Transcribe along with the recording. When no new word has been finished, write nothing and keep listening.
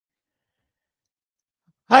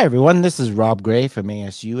Hi, everyone. This is Rob Gray from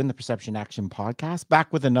ASU and the Perception Action Podcast,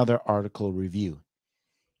 back with another article review.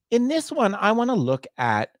 In this one, I want to look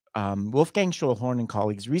at Wolfgang Schulhorn and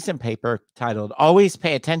colleagues' recent paper titled Always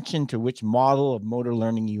Pay Attention to Which Model of Motor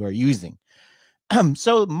Learning You Are Using.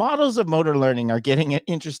 So, models of motor learning are getting an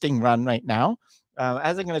interesting run right now.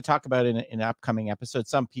 As I'm going to talk about in an upcoming episode,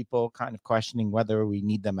 some people kind of questioning whether we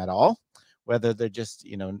need them at all, whether they're just,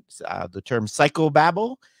 the term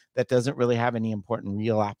psychobabble that doesn't really have any important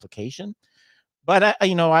real application. But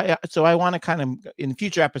I want to kind of in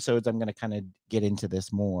future episodes, I'm going to kind of get into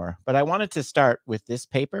this more. But I wanted to start with this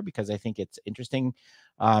paper because I think it's interesting,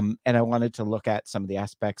 and I wanted to look at some of the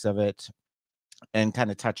aspects of it and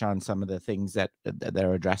kind of touch on some of the things that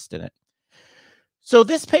are addressed in it. So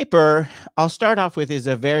this paper, I'll start off with, is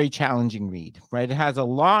a very challenging read, right? It has a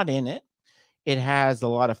lot in it. It has a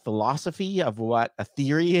lot of philosophy of what a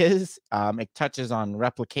theory is. It touches on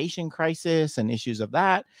replication crisis and issues of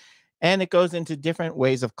that. And it goes into different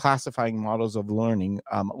ways of classifying models of learning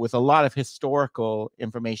with a lot of historical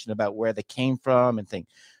information about where they came from and things.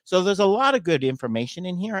 So there's a lot of good information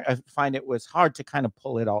in here. I find it was hard to kind of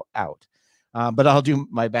pull it all out. But I'll do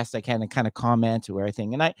my best I can and kind of comment to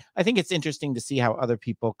everything. And I think it's interesting to see how other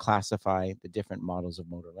people classify the different models of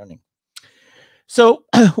motor learning. So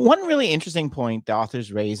one really interesting point the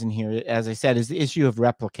authors raise in here, as I said, is the issue of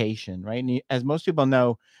replication, right? And as most people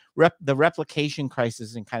know, the replication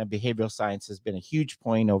crisis in kind of behavioral science has been a huge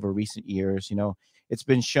point over recent years. It's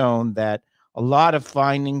been shown that a lot of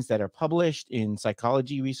findings that are published in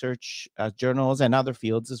psychology research journals and other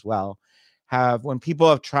fields as well when people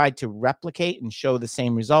have tried to replicate and show the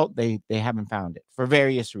same result, they haven't found it for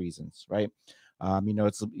various reasons, right?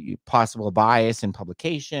 It's possible bias in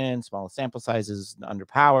publication, small sample sizes,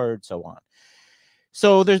 underpowered, so on.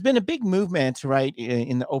 So there's been a big movement, right,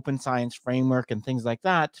 in the open science framework and things like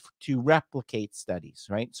that to replicate studies,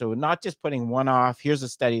 right? So not just putting one off. Here's a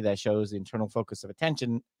study that shows the internal focus of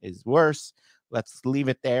attention is worse. Let's leave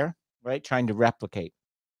it there, right? Trying to replicate.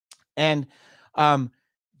 And what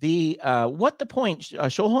the point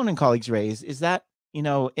Schulhorn and colleagues raise is that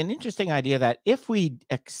an interesting idea that if we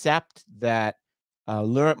accept that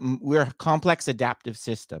we're complex adaptive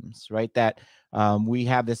systems, right? That we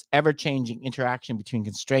have this ever-changing interaction between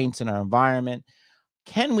constraints in our environment.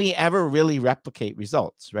 Can we ever really replicate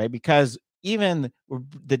results, right? Because even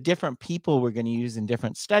the different people we're going to use in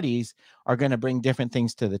different studies are going to bring different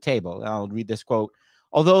things to the table. I'll read this quote.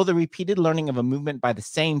 Although the repeated learning of a movement by the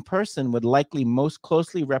same person would likely most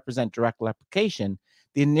closely represent direct replication,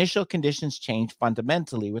 the initial conditions change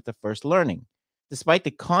fundamentally with the first learning. Despite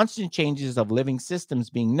the constant changes of living systems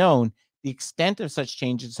being known, the extent of such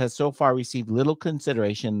changes has so far received little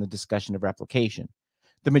consideration in the discussion of replication.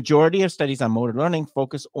 The majority of studies on motor learning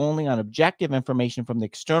focus only on objective information from the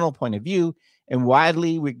external point of view and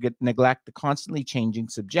widely neglect the constantly changing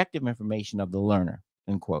subjective information of the learner,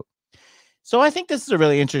 end quote. So I think this is a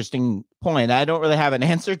really interesting point. I don't really have an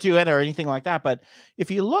answer to it or anything like that, but if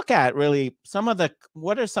you look at really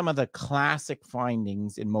what are some of the classic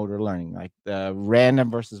findings in motor learning, like the random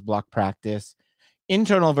versus block practice,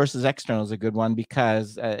 internal versus external is a good one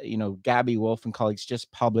because Gabby Wolf and colleagues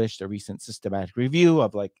just published a recent systematic review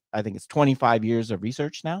of I think it's 25 years of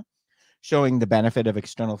research now showing the benefit of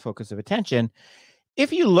external focus of attention.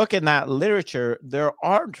 If you look in that literature, there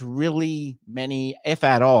aren't really many, if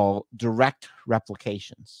at all, direct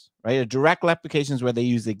replications, right? A direct replications where they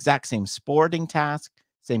use the exact same sporting task,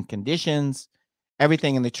 same conditions,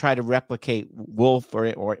 everything, and they try to replicate Wolf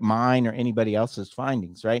or mine or anybody else's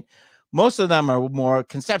findings, right? Most of them are more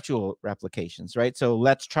conceptual replications, right? So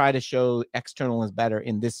let's try to show external is better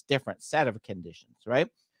in this different set of conditions, right?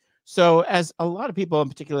 So, as a lot of people, and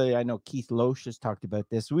particularly I know Keith Loesch has talked about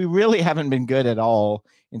this, we really haven't been good at all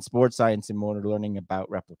in sports science and motor learning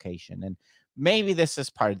about replication. And maybe this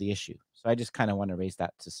is part of the issue. So, I just kind of want to raise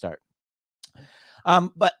that to start.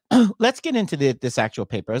 But let's get into this actual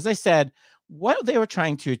paper. As I said, what they were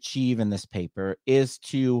trying to achieve in this paper is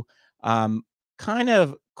to kind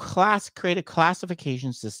of create a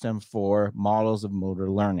classification system for models of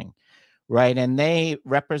motor learning, right? And they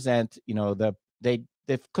represent,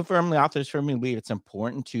 they've confirmed, the authors firmly believe it's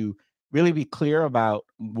important to really be clear about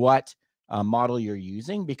what model you're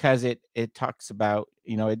using because it talks about,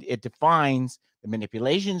 it defines the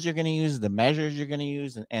manipulations you're going to use, the measures you're going to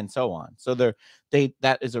use, and so on. So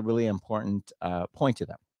that is a really important point to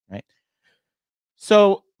them, right?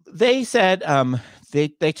 So they said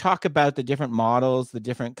they talk about the different models, the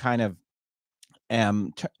different kind of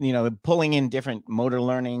pulling in different motor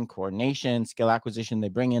learning, coordination, skill acquisition. They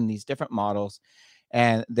bring in these different models,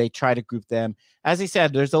 and they try to group them. As I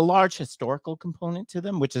said, there's a large historical component to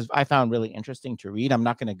them, which is I found really interesting to read. I'm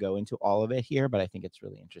not going to go into all of it here, but I think it's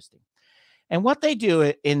really interesting. And what they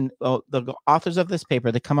do in the authors of this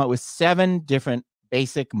paper, they come up with 7 different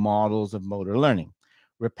basic models of motor learning: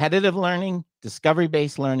 repetitive learning,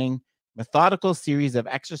 discovery-based learning, methodical series of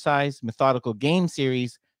exercise, methodical game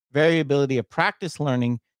series, variability of practice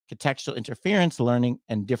learning, contextual interference learning,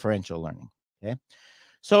 and differential learning. Okay.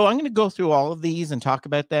 So I'm going to go through all of these and talk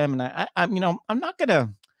about them. And I'm not going to,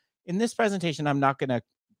 in this presentation, I'm not going to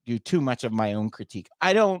do too much of my own critique.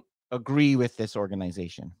 I don't agree with this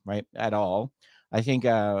organization, right, at all. I think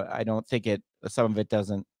I don't think some of it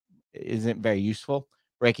isn't very useful,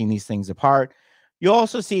 breaking these things apart. You'll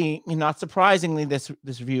also see, not surprisingly, this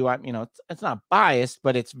review, it's not biased,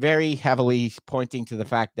 but it's very heavily pointing to the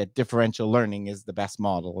fact that differential learning is the best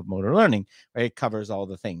model of motor learning, right? It covers all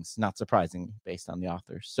the things, not surprisingly, based on the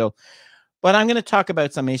authors. So, but I'm going to talk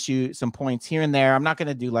about some points here and there. I'm not going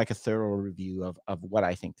to do like a thorough review of what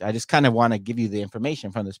I think. I just kind of want to give you the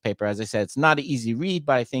information from this paper. As I said, it's not an easy read,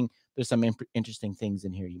 but I think there's some interesting things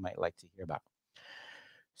in here you might like to hear about.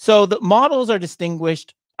 So the models are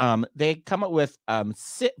distinguished. They come up with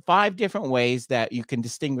 5 different ways that you can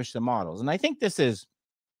distinguish the models. And I think this is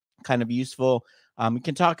kind of useful. We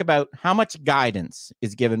can talk about how much guidance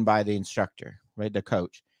is given by the instructor, right, the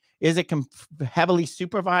coach. Is it heavily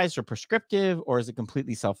supervised or prescriptive, or is it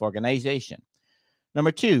completely self-organization?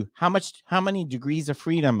 Number 2, how many degrees of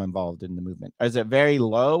freedom involved in the movement? Is it very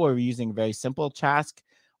low, or are we using a very simple task,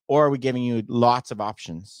 or are we giving you lots of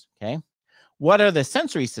options? Okay. What are the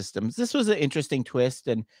sensory systems? This was an interesting twist,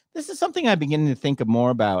 and this is something I'm beginning to think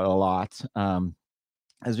more about a lot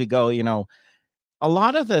as we go. A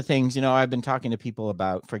lot of the things, I've been talking to people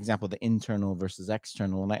about, for example, the internal versus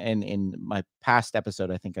external, and in my past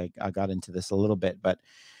episode, I think I got into this a little bit, but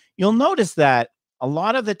you'll notice that a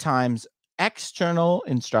lot of the times external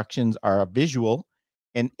instructions are visual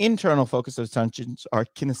and internal focus instructions are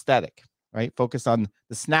kinesthetic, right? Focus on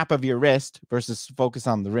the snap of your wrist versus focus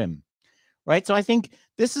on the rim. Right. So I think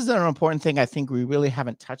this is an important thing I think we really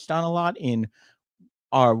haven't touched on a lot in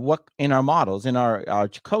our models, in our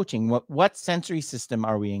coaching. What sensory system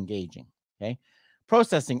are we engaging? Okay.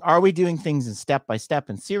 Processing. Are we doing things in step by step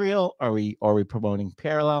and serial? Are we promoting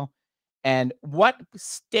parallel? And what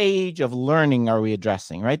stage of learning are we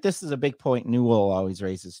addressing? Right. This is a big point Newell always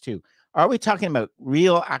raises too. Are we talking about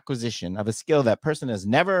real acquisition of a skill that person has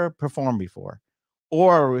never performed before,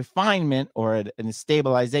 or a refinement or a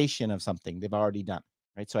stabilization of something they've already done,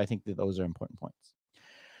 right? So I think that those are important points.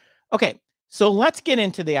 Okay, so let's get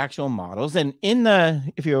into the actual models. And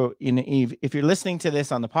if you're listening to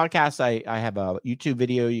this on the podcast, I have a YouTube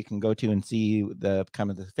video you can go to and see the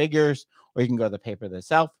figures, or you can go to the paper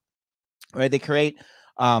itself, where they create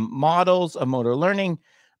models of motor learning.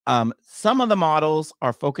 Some of the models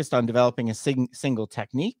are focused on developing a single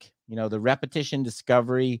technique, the repetition,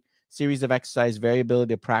 discovery, series of exercise,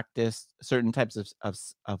 variability of practice, certain types of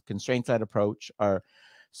constraint-led approach are.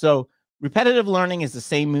 So repetitive learning is the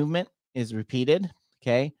same movement is repeated.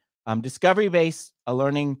 Okay. Discovery-based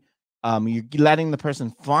learning, you're letting the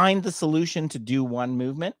person find the solution to do one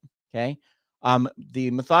movement. Okay.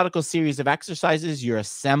 The methodical series of exercises, you're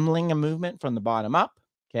assembling a movement from the bottom up.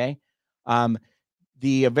 Okay.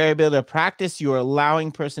 The variability of practice, you're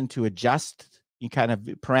allowing person to adjust. You kind of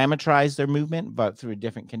parameterize their movement, but through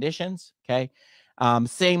different conditions. Okay.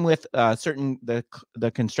 Same with the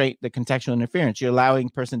constraint, the contextual interference. You're allowing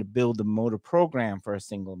person to build the motor program for a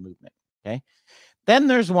single movement. Okay. Then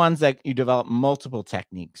there's ones that you develop multiple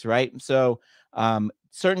techniques, right? So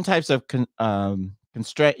certain types of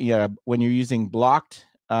constraint, when you're using blocked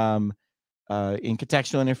in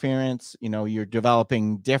contextual interference, you're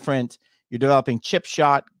developing chip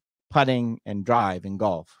shot, putting, and drive in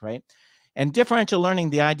golf, right? And differential learning,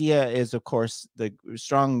 the idea is, of course, the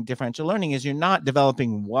strong differential learning is you're not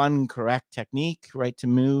developing one correct technique, right, to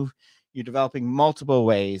move. You're developing multiple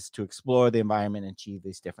ways to explore the environment and achieve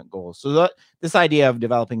these different goals. So this idea of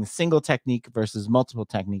developing a single technique versus multiple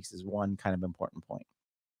techniques is one kind of important point.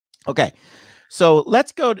 Okay, so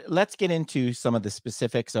let's get into some of the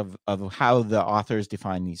specifics of how the authors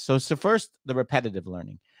define these. So first, the repetitive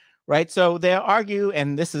learning. Right. So they argue,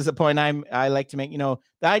 and this is a point I like to make, the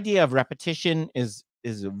idea of repetition is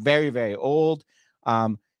very, very old.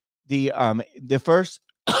 The first,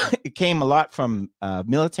 it came a lot from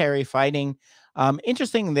military fighting.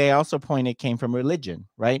 Interesting, they also point it came from religion,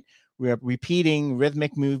 right? We're repeating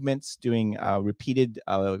rhythmic movements, doing repeated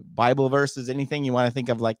Bible verses, anything you want to think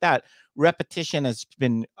of like that. Repetition has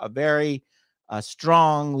been a very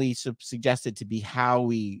strongly suggested to be how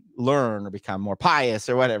we learn or become more pious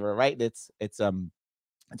or whatever, right? It's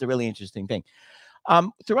It's a really interesting thing.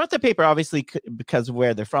 Throughout the paper, obviously, because of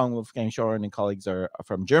where they're from, Wolfgang Schorren and colleagues are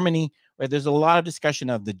from Germany, where there's a lot of discussion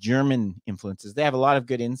of the German influences. They have a lot of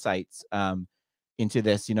good insights into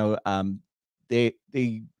this.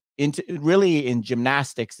 They into really in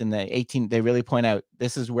gymnastics in the 18, they really point out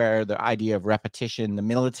this is where the idea of repetition, the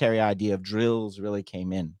military idea of drills really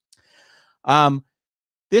came in.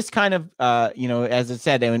 This kind of, as I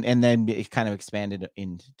said, and then it kind of expanded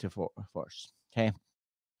into force. Okay.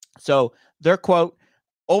 So their quote,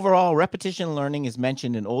 overall, repetition learning is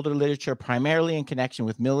mentioned in older literature primarily in connection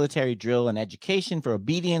with military drill and education for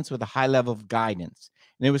obedience with a high level of guidance.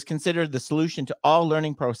 And it was considered the solution to all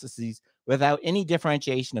learning processes without any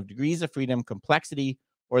differentiation of degrees of freedom, complexity,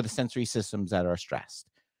 or the sensory systems that are stressed.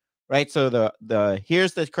 Right. So the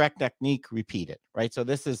here's the correct technique, repeat it. Right. So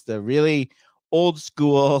this is the really old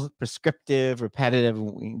school, prescriptive, repetitive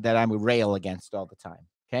that I would rail against all the time.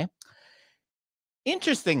 Okay.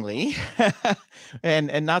 Interestingly,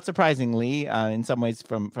 and not surprisingly, in some ways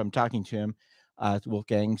from talking to him,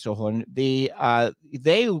 Wolfgang Schorren,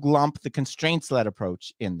 they lump the constraints-led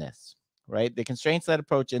approach in this, right? The constraints-led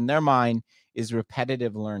approach in their mind is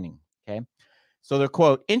repetitive learning. Okay. So their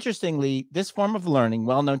quote, interestingly, this form of learning,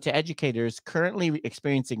 well known to educators, currently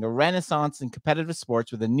experiencing a renaissance in competitive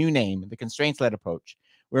sports with a new name, the constraints-led approach,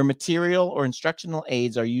 where material or instructional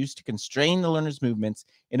aids are used to constrain the learner's movements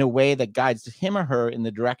in a way that guides him or her in the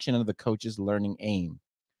direction of the coach's learning aim.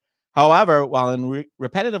 However, while in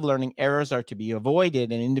repetitive learning, errors are to be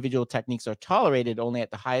avoided and individual techniques are tolerated only at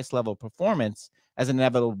the highest level of performance as an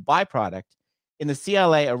inevitable byproduct, in the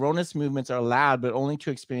CLA, erroneous movements are allowed, but only to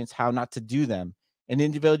experience how not to do them. And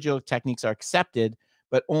individual techniques are accepted,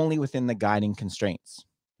 but only within the guiding constraints.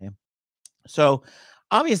 Okay? So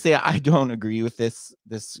obviously, I don't agree with this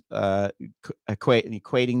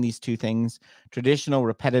equating these two things, traditional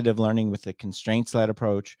repetitive learning with the constraints-led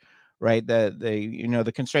approach, right?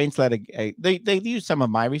 The constraints-led, they use some of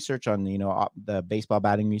my research on, the baseball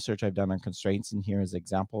batting research I've done on constraints in here as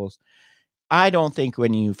examples. I don't think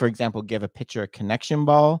when you, for example, give a pitcher a connection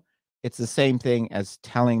ball, it's the same thing as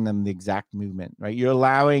telling them the exact movement, right? You're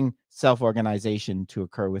allowing self-organization to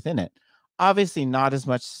occur within it. Obviously, not as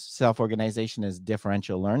much self-organization as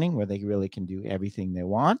differential learning, where they really can do everything they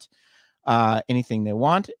want, anything they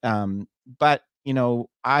want. But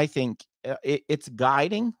I think it's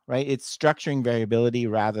guiding, right? It's structuring variability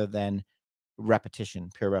rather than repetition,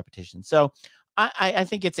 pure repetition. So I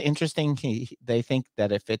think it's interesting. They think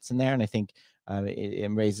that it fits in there, and I think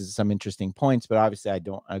it raises some interesting points. But obviously, I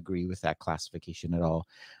don't agree with that classification at all.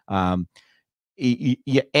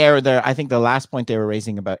 Error there. I think the last point they were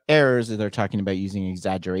raising about errors is they're talking about using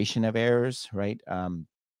exaggeration of errors, right? And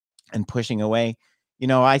pushing away.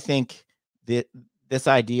 I think that this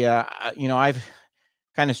idea, I've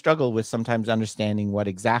kind of struggled with sometimes understanding what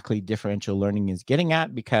exactly differential learning is getting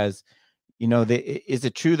at, because is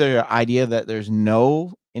it true the idea that there's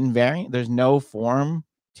no invariant, there's no form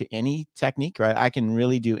to any technique, right? I can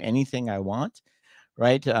really do anything I want,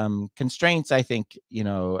 right? Constraints, I think,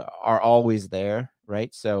 are always there,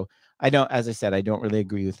 right? So as I said, I don't really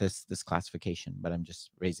agree with this classification, but I'm just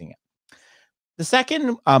raising it. The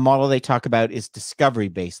second model they talk about is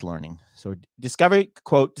discovery-based learning. So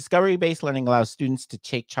discovery-based learning allows students to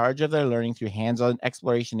take charge of their learning through hands-on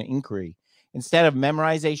exploration and inquiry. Instead of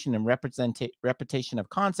memorization and repetition of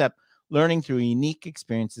concept, learning through unique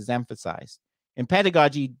experience is emphasized. In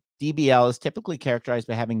pedagogy, DBL is typically characterized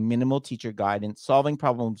by having minimal teacher guidance, solving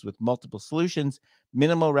problems with multiple solutions,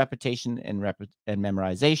 minimal repetition and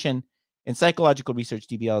memorization. In psychological research,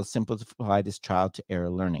 DBL is simplified as trial-to-error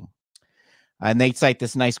learning. And they cite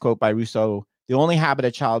this nice quote by Rousseau: the only habit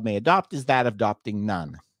a child may adopt is that of adopting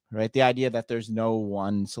none, right? The idea that there's no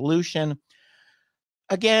one solution.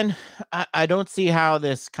 Again, I don't see how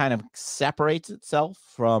this kind of separates itself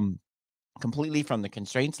completely from the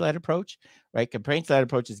constraints-led approach, right? Constraints-led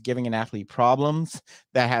approach is giving an athlete problems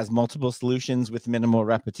that has multiple solutions with minimal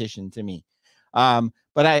repetition to me. But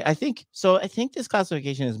I think this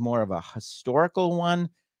classification is more of a historical one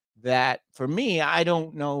that, for me, I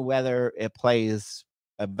don't know whether it plays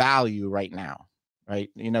a value right now, right?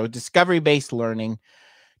 Discovery-based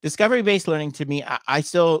learning to me, I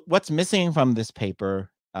still, what's missing from this paper,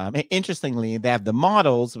 interestingly, they have the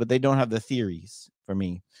models, but they don't have the theories for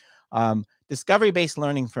me. Discovery-based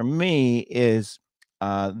learning for me is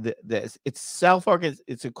it's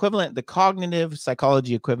equivalent, the cognitive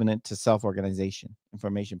psychology equivalent to self-organization,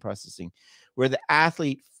 information processing, where the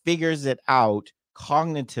athlete figures it out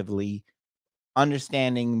cognitively,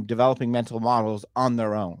 understanding, developing mental models on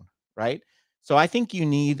their own, right? So I think you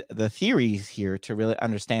need the theories here to really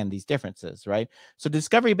understand these differences, right? So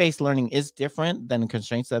discovery-based learning is different than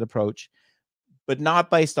constraints-led approach, but not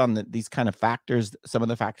based on these kind of factors, some of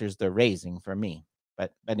the factors they're raising for me.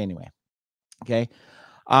 But anyway, okay.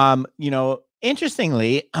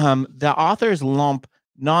 Interestingly, the authors lump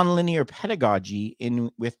nonlinear pedagogy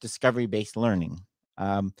in with discovery-based learning,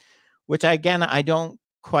 um, which again I don't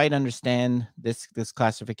quite understand this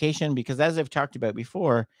classification because, as I've talked about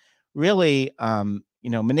before, really,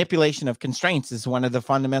 manipulation of constraints is one of the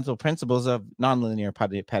fundamental principles of nonlinear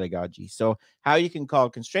pedagogy. So, how you can call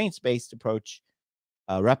constraints-based approach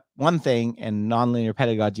one thing and nonlinear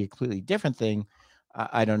pedagogy a completely different thing,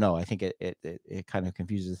 I don't know. I think it kind of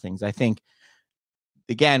confuses things. I think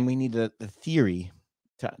again we need the theory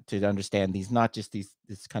to understand these, not just these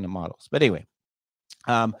kind of models. But anyway,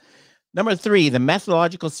 um, number 3, the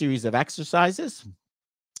methodological series of exercises.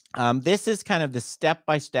 This is kind of the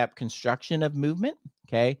step-by-step construction of movement.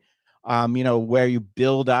 Okay. Where you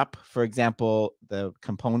build up, for example, the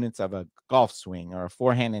components of a golf swing or a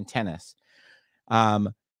forehand in tennis.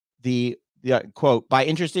 Um, the quote, by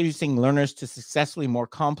introducing learners to successfully more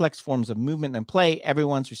complex forms of movement and play,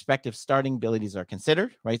 everyone's respective starting abilities are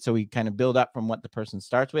considered, right? So we kind of build up from what the person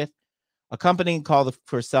starts with. Accompanying call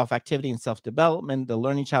for self-activity and self-development, the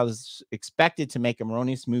learning child is expected to make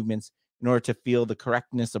erroneous movements in order to feel the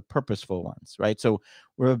correctness of purposeful ones, right? So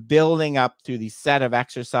we're building up through these set of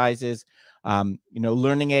exercises.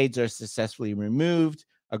 Learning aids are successfully removed,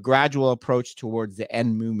 a gradual approach towards the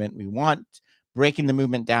end movement we want, breaking the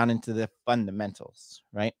movement down into the fundamentals,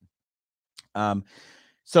 right?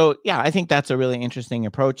 So yeah, I think that's a really interesting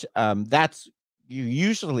approach. That's you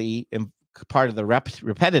usually part of the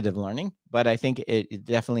repetitive learning, but I think it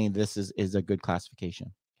definitely this is a good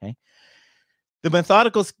classification. Okay. The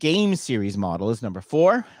methodical game series model is number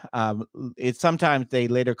 4. It's sometimes they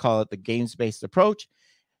later call it the games-based approach.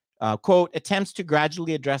 Quote, attempts to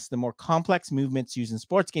gradually address the more complex movements used in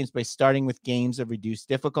sports games by starting with games of reduced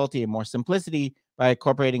difficulty and more simplicity by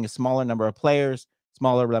incorporating a smaller number of players,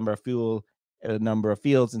 smaller number of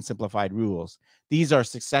fields, and simplified rules. These are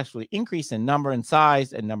successfully increased in number and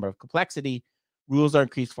size and number of complexity. Rules are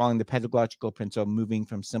increased following the pedagogical principle of moving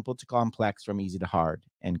from simple to complex, from easy to hard,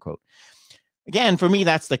 end quote. Again, for me,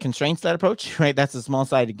 that's the constraints-led approach, right? That's a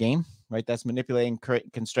small-sided game, right? That's manipulating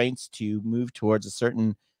constraints to move towards a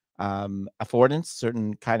certain affordance,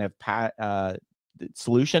 certain kind of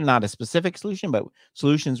solution, not a specific solution, but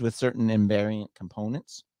solutions with certain invariant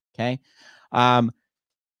components. Okay.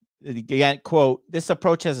 Again, quote, this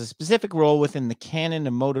approach has a specific role within the canon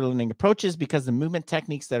of motor learning approaches because the movement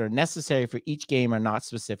techniques that are necessary for each game are not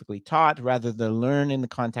specifically taught, rather they're learned in the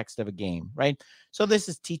context of a game, right? So this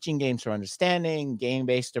is teaching games for understanding,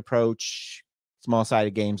 game-based approach,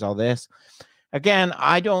 small-sided games, all this. Again,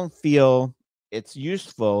 I don't feel it's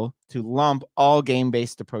useful to lump all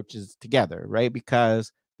game-based approaches together, right?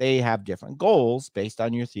 Because they have different goals based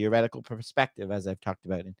on your theoretical perspective, as I've talked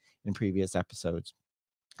about in previous episodes,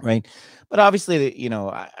 right? But obviously,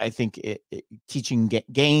 I think teaching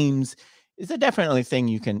games is a definitely thing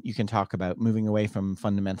you can talk about, moving away from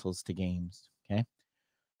fundamentals to games, okay?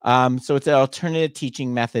 So it's an alternative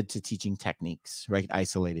teaching method to teaching techniques, right?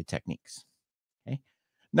 Isolated techniques, okay?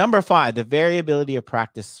 Number 5, the variability of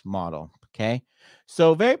practice model. Okay.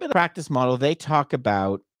 So variability of practice model, they talk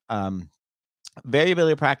about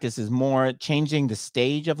variability of practice is more changing the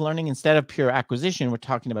stage of learning. Instead of pure acquisition, we're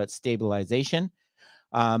talking about stabilization.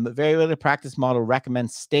 Variability of practice model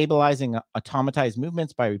recommends stabilizing automatized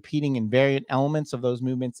movements by repeating invariant elements of those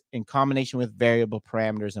movements in combination with variable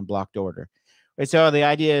parameters in blocked order. Right. So the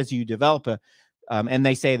idea is you develop and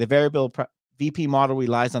they say the variable VP model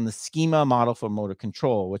relies on the schema model for motor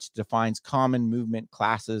control, which defines common movement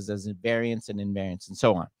classes as invariants and invariants and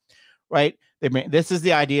so on, right? This is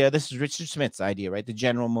the idea. This is Richard Smith's idea, right? The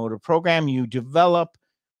general motor program. You develop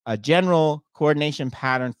a general coordination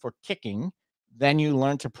pattern for kicking. Then you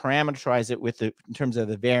learn to parameterize it in terms of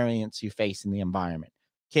the variance you face in the environment.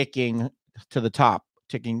 Kicking to the top,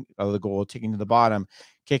 ticking of the goal, ticking to the bottom,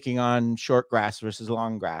 kicking on short grass versus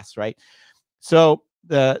long grass, right? So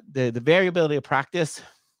the variability of practice,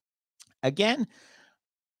 again,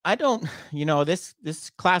 I don't, this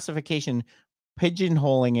classification,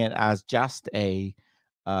 pigeonholing it as just a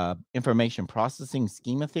information processing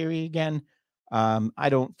schema theory again, I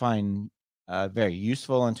don't find very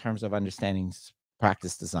useful in terms of understanding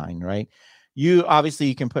practice design, right? You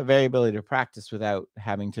can put variability to practice without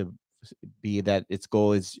having to be that its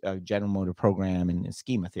goal is a general motor program and a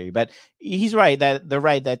schema theory. But they're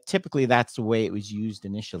right that typically that's the way it was used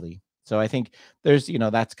initially. So I think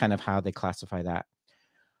that's kind of how they classify that.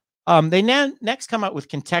 They next come up with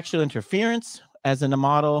contextual interference as in a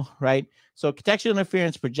model, right? So contextual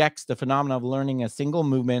interference projects the phenomenon of learning a single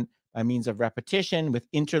movement by means of repetition with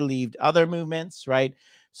interleaved other movements, right?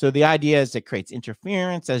 So the idea is it creates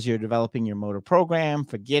interference as you're developing your motor program,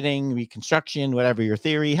 forgetting, reconstruction, whatever your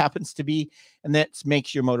theory happens to be, and that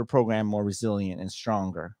makes your motor program more resilient and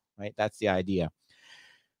stronger, right? That's the idea.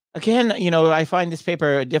 Again, I find this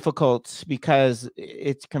paper difficult because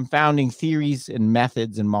it's confounding theories and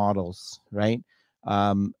methods and models, right?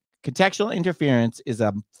 Um, Contextual interference is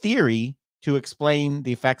a theory to explain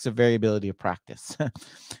the effects of variability of practice.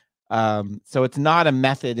 So it's not a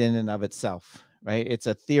method in and of itself, right? It's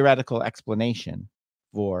a theoretical explanation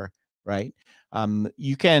for, right?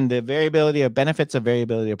 The variability of benefits of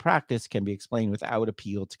variability of practice can be explained without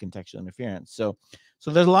appeal to contextual interference. So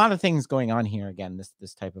there's a lot of things going on here. Again,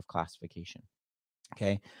 this type of classification.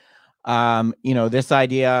 Okay. This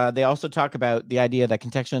idea, they also talk about the idea that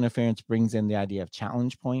contextual interference brings in the idea of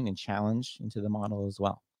challenge point and challenge into the model as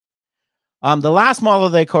well. The last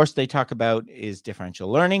model, of course, they talk about is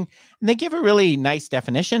differential learning, and they give a really nice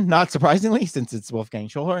definition, not surprisingly, since it's Wolfgang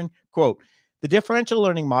Schulhorn. Quote, the differential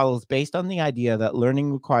learning model is based on the idea that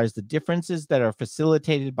learning requires the differences that are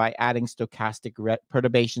facilitated by adding stochastic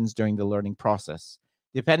perturbations during the learning process.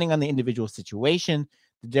 Depending on the individual situation,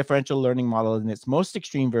 the differential learning model in its most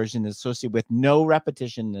extreme version is associated with no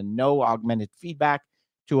repetition and no augmented feedback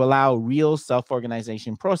to allow real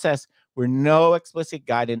self-organization process where no explicit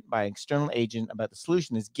guidance by an external agent about the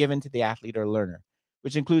solution is given to the athlete or learner,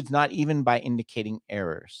 which includes not even by indicating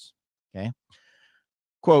errors. Okay.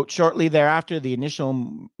 Quote, shortly thereafter, the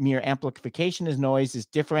initial mere amplification of noise is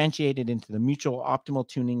differentiated into the mutual optimal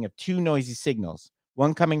tuning of two noisy signals,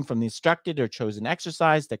 one coming from the instructed or chosen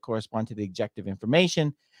exercise that correspond to the objective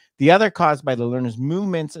information, the other caused by the learner's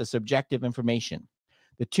movements of subjective information.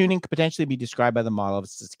 The tuning could potentially be described by the model of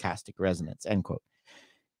stochastic resonance, end quote.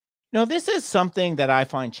 This is something that I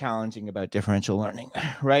find challenging about differential learning,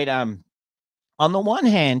 right? On the one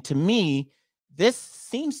hand, to me, this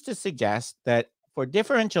seems to suggest that for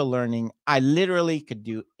differential learning, I literally could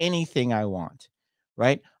do anything I want,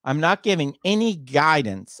 right? I'm not giving any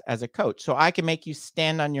guidance as a coach. So I can make you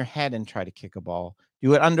stand on your head and try to kick a ball,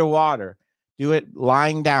 do it underwater, do it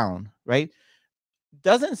lying down, right?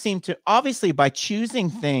 Doesn't seem to, obviously, by choosing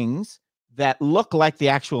things that look like the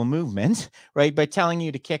actual movement, right? By telling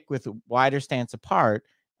you to kick with a wider stance apart,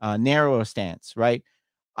 narrower stance, right?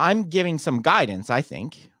 I'm giving some guidance, I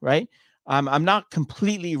think, right? I'm not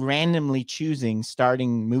completely randomly choosing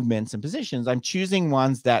starting movements and positions. I'm choosing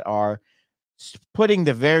ones that are putting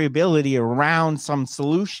the variability around some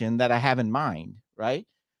solution that I have in mind, right?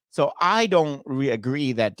 So I don't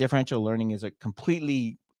agree that differential learning is a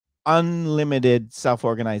completely unlimited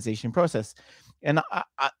self-organization process. And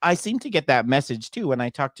I seem to get that message too when I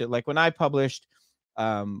talk to, like when I published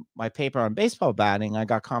my paper on baseball batting, I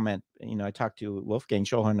got comment, I talked to Wolfgang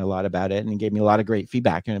Schulhorn a lot about it, and he gave me a lot of great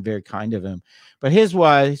feedback, and very kind of him. But his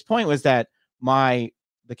point was that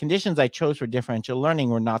the conditions I chose for differential learning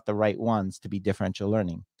were not the right ones to be differential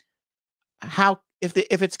learning.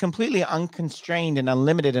 If it's completely unconstrained and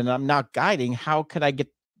unlimited and I'm not guiding, how could I get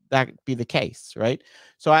that be the case, right?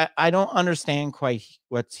 So I don't understand quite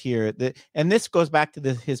what's here. And this goes back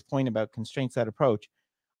to his point about constraints-led approach.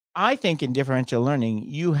 I think in differential learning,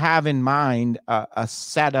 you have in mind a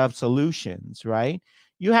set of solutions, right?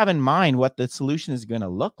 You have in mind what the solution is going to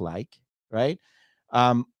look like, right?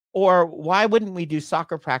 Or why wouldn't we do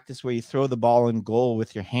soccer practice where you throw the ball in goal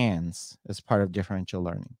with your hands as part of differential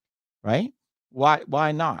learning, right?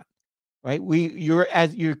 Why not? Right?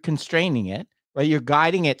 You're constraining it, right? You're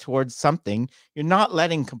guiding it towards something. You're not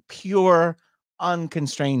letting pure,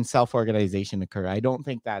 unconstrained self-organization occur. I don't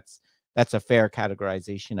think that's a fair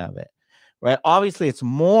categorization of it, right? Obviously, it's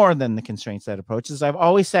more than the constraints-led approach. As I've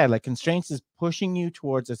always said, like constraints is pushing you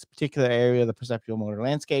towards a particular area of the perceptual motor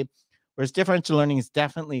landscape, whereas differential learning is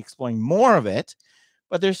definitely exploring more of it,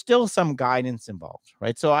 but there's still some guidance involved,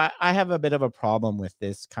 right? So I have a bit of a problem with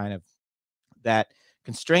this kind of that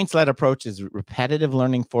constraints-led approach is repetitive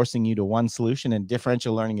learning, forcing you to one solution, and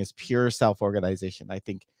differential learning is pure self-organization. I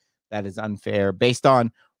think that is unfair based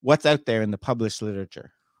on what's out there in the published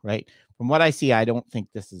literature, right? From what I see, I don't think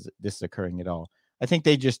this is occurring at all. I think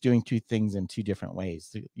they're just doing two things in two different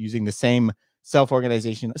ways, using the same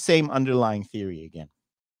self-organization, same underlying theory again.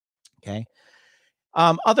 Okay.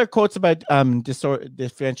 Other quotes about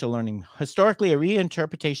differential learning. Historically, a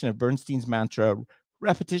reinterpretation of Bernstein's mantra,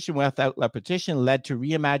 repetition without repetition, led to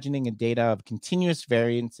reimagining a data of continuous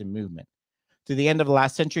variance in movement. To the end of the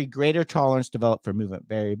last century, greater tolerance developed for movement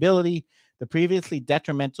variability. The previously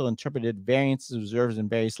detrimental interpreted variances observed in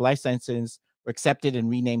various life sciences were accepted and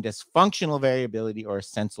renamed as functional variability or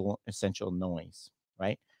essential noise,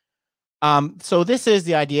 right? So this is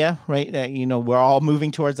the idea, right? That, we're all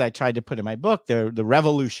moving towards, I tried to put in my book, the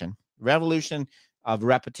revolution of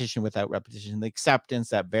repetition without repetition, the acceptance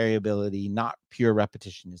that variability, not pure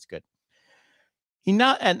repetition, is good. He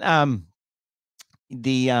not and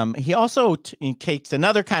he also takes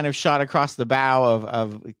another kind of shot across the bow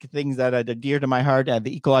of things that are dear to my heart,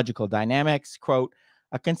 the ecological dynamics. Quote,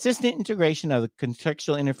 a consistent integration of the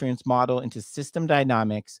contextual interference model into system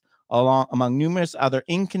dynamics among numerous other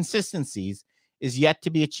inconsistencies is yet to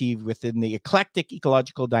be achieved within the eclectic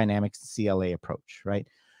ecological dynamics CLA approach, right?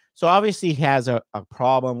 So obviously he has a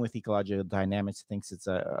problem with ecological dynamics, thinks it's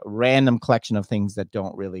a random collection of things that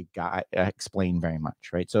don't really explain very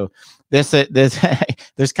much, right? So this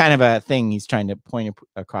there's kind of a thing he's trying to point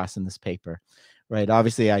across in this paper, right?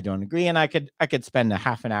 Obviously I don't agree, and I could spend a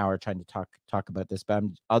half an hour trying to talk about this, but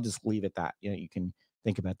I'll just leave it that. You can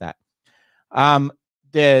think about that.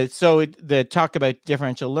 The talk about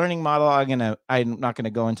differential learning model, I'm not gonna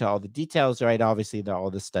go into all the details, right? Obviously,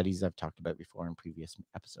 all the studies I've talked about before in previous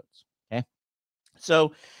episodes. Okay,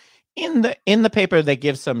 so in the paper, they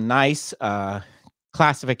give some nice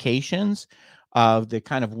classifications of the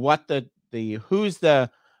kind of what who's the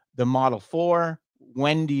model for,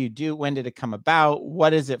 when did it come about,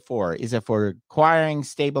 what is it for? Is it for acquiring,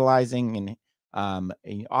 stabilizing, and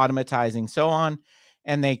automatizing, so on?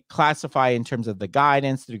 And they classify in terms of the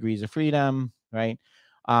guidance, the degrees of freedom, right?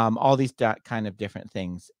 All these kind of different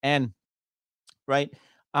things. And right,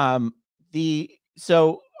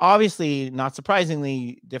 so obviously, not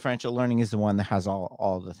surprisingly, differential learning is the one that has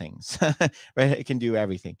all the things, right? It can do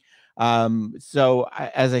everything. So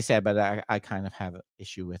as I said, but I kind of have an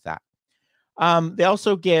issue with that. They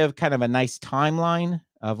also give kind of a nice timeline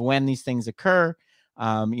of when these things occur.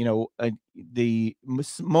 Most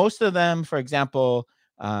of them, for example,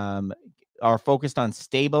 are focused on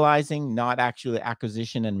stabilizing, not actually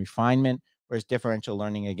acquisition and refinement, whereas differential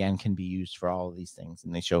learning, again, can be used for all of these things.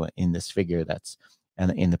 And they show it in this figure that's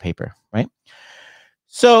in the paper, right?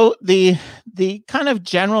 So the kind of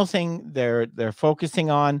general thing they're focusing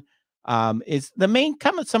on is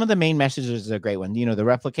some of the main messages is a great one. The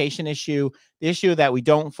replication issue, the issue that we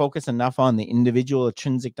don't focus enough on the individual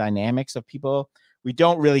intrinsic dynamics of people. We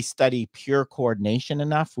don't really study pure coordination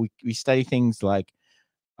enough. We study things like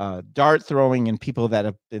dart throwing and people that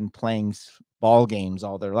have been playing ball games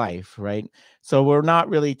all their life, right? So we're not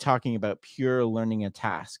really talking about pure learning a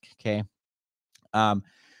task. Okay.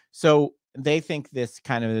 So they think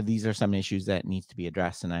these are some issues that needs to be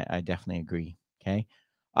addressed, and I definitely agree. Okay.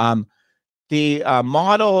 The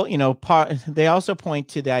model, they also point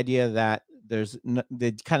to the idea that there's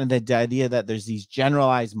the idea that there's these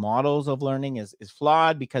generalized models of learning is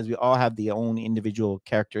flawed, because we all have the own individual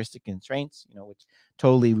characteristic constraints, which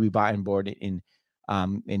totally we buy on board in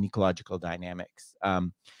ecological dynamics.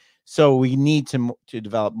 So we need to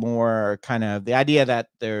develop more kind of the idea that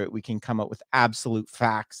we can come up with absolute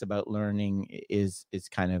facts about learning is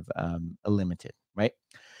kind of limited, right?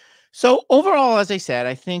 So overall, as I said,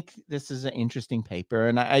 I think this is an interesting paper,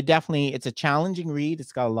 and I definitely, it's a challenging read.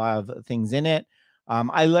 It's got a lot of things in it.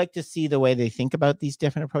 I like to see the way they think about these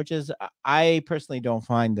different approaches. I personally don't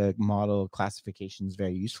find the model classifications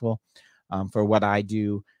very useful for what I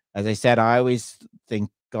do. As I said, I always think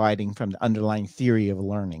guiding from the underlying theory of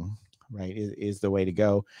learning, right, is the way to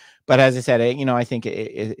go. But as I said, I think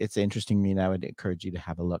it's an interesting read. I would encourage you to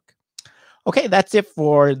have a look. Okay, that's it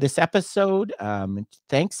for this episode.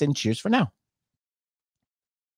 Thanks and cheers for now.